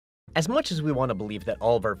As much as we want to believe that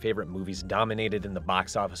all of our favorite movies dominated in the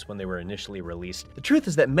box office when they were initially released, the truth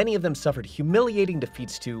is that many of them suffered humiliating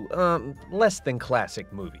defeats to, less than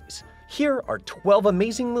classic movies. Here are 12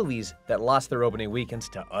 amazing movies that lost their opening weekends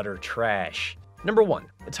to utter trash. Number 1.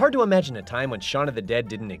 It's hard to imagine a time when Shaun of the Dead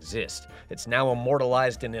didn't exist. It's now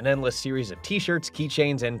immortalized in an endless series of t-shirts,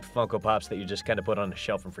 keychains, and Funko Pops that you just kind of put on a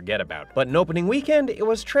shelf and forget about. But in opening weekend, it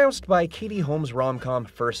was trounced by Katie Holmes' rom-com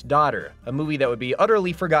First Daughter, a movie that would be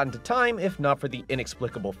utterly forgotten to time if not for the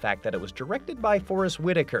inexplicable fact that it was directed by Forrest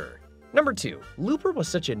Whitaker. Number 2. Looper was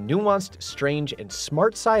such a nuanced, strange, and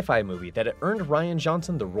smart sci-fi movie that it earned Rian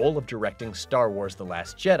Johnson the role of directing Star Wars: The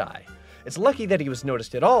Last Jedi. It's lucky that he was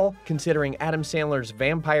noticed at all, considering Adam Sandler's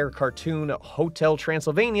vampire cartoon Hotel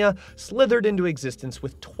Transylvania slithered into existence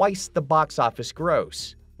with twice the box office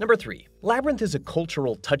gross. Number 3. Labyrinth is a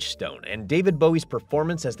cultural touchstone, and David Bowie's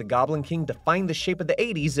performance as the Goblin King defined the shape of the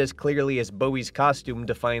 80s as clearly as Bowie's costume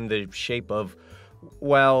defined the shape of,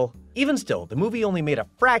 well, even still, the movie only made a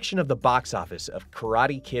fraction of the box office of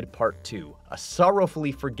Karate Kid Part 2, a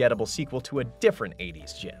sorrowfully forgettable sequel to a different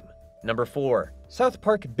 80s gem. Number 4. South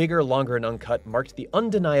Park: Bigger, Longer, and Uncut marked the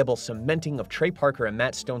undeniable cementing of Trey Parker and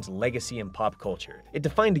Matt Stone's legacy in pop culture. It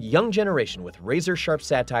defined a young generation with razor-sharp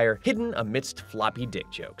satire hidden amidst floppy dick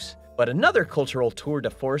jokes. But another cultural tour de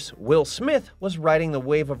force, Will Smith, was riding the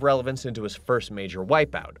wave of relevance into his first major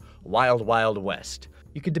wipeout, Wild Wild West.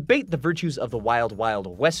 You could debate the virtues of the Wild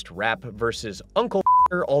Wild West rap versus Uncle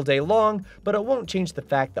all day long, but it won't change the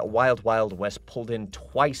fact that Wild Wild West pulled in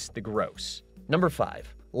twice the gross. Number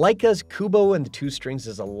 5. Laika's Kubo and the Two Strings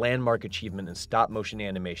is a landmark achievement in stop-motion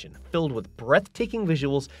animation, filled with breathtaking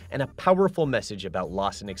visuals and a powerful message about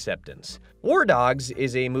loss and acceptance. War Dogs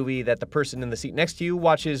is a movie that the person in the seat next to you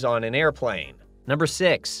watches on an airplane. Number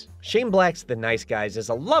 6. Shane Black's The Nice Guys is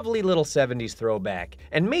a lovely little 70s throwback,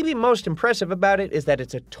 and maybe most impressive about it is that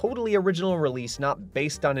it's a totally original release not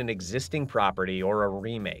based on an existing property or a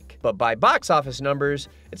remake. But by box office numbers,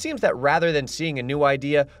 it seems that rather than seeing a new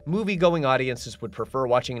idea, movie-going audiences would prefer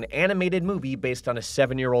watching an animated movie based on a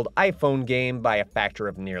 7-year-old iPhone game by a factor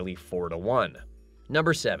of nearly 4-to-1.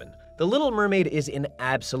 Number 7. The Little Mermaid is an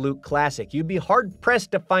absolute classic. You'd be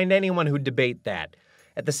hard-pressed to find anyone who'd debate that.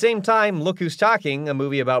 At the same time, Look Who's Talking, a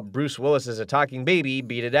movie about Bruce Willis as a talking baby,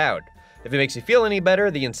 beat it out. If it makes you feel any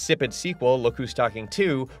better, the insipid sequel, Look Who's Talking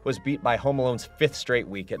 2, was beat by Home Alone's 5th straight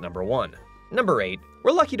week at number 1. Number 8.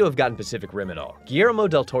 We're lucky to have gotten Pacific Rim at all. Guillermo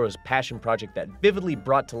del Toro's passion project that vividly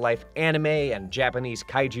brought to life anime and Japanese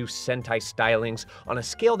kaiju sentai stylings on a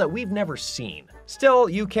scale that we've never seen. Still,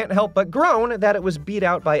 you can't help but groan that it was beat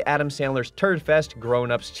out by Adam Sandler's Turdfest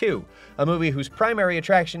Grown Ups 2, a movie whose primary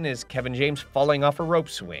attraction is Kevin James falling off a rope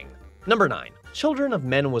swing. Number 9. Children of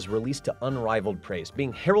Men was released to unrivaled praise,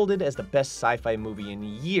 being heralded as the best sci-fi movie in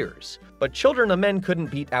years. But Children of Men couldn't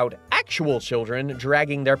beat out actual children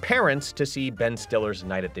dragging their parents to see Ben Stiller's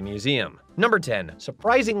Night at the Museum. Number 10.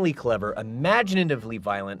 Surprisingly clever, imaginatively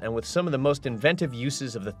violent, and with some of the most inventive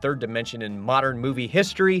uses of the third dimension in modern movie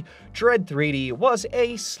history, Dread 3D was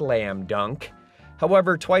a slam dunk.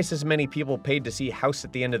 However, twice as many people paid to see House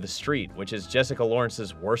at the End of the Street, which is Jessica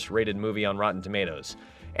Lawrence's worst-rated movie on Rotten Tomatoes.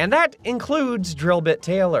 And that includes Drillbit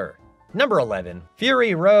Taylor. Number 11.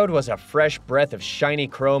 Fury Road was a fresh breath of shiny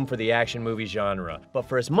chrome for the action movie genre, but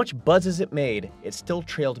for as much buzz as it made, it still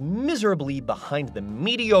trailed miserably behind the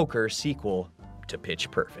mediocre sequel to Pitch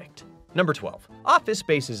Perfect. Number 12. Office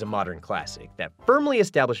Space is a modern classic that firmly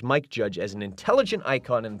established Mike Judge as an intelligent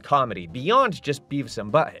icon in comedy beyond just Beavis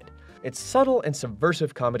and Butthead. Its subtle and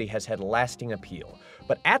subversive comedy has had lasting appeal,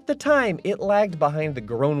 but at the time, it lagged behind the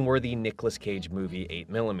groan-worthy Nicolas Cage movie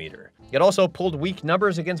 8mm. It also pulled weak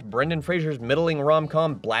numbers against Brendan Fraser's middling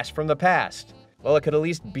rom-com Blast from the Past. Well, it could at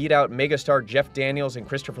least beat out megastar Jeff Daniels and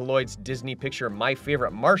Christopher Lloyd's Disney picture My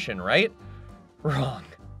Favorite Martian, right? Wrong.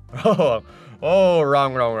 Wrong.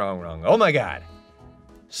 Oh my God.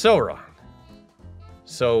 So wrong.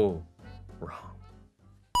 So